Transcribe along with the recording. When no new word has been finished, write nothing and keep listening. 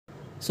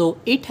So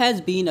it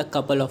has been a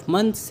couple of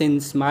months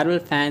since Marvel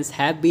fans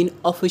have been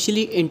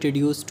officially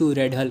introduced to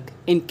Red Hulk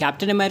in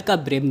Captain America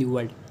Brave New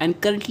World, and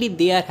currently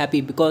they are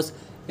happy because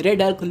Red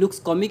Hulk looks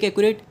comic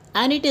accurate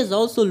and it is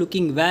also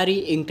looking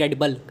very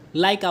incredible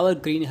like our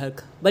Green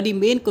Hulk. But the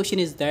main question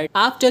is that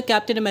after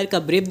Captain America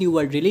Brave New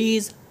World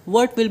release,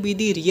 what will be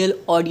the real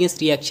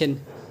audience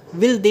reaction?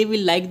 Will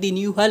like the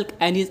new Hulk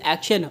and his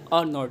action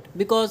or not?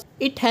 Because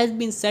it has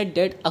been said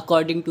that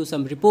according to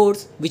some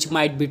reports, which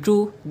might be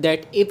true,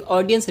 that if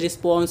audience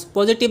responds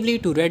positively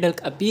to Red Hulk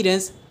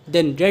appearance,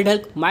 then Red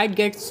Hulk might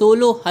get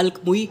solo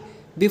Hulk movie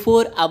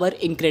before our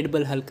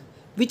Incredible Hulk,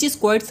 which is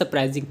quite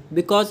surprising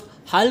because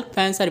Hulk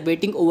fans are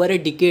waiting over a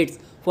decades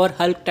for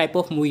Hulk type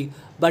of movie,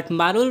 but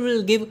Marvel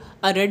will give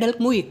a Red Hulk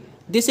movie.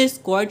 This is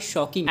quite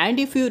shocking. And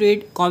if you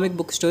read comic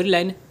book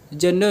storyline,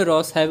 Jenner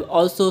Ross have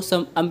also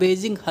some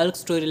amazing Hulk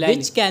storyline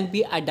which can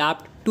be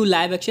adapted to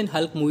live action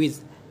Hulk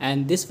movies.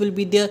 And this will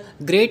be the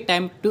great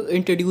time to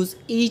introduce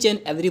each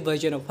and every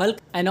version of Hulk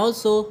and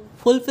also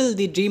fulfill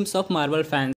the dreams of Marvel fans.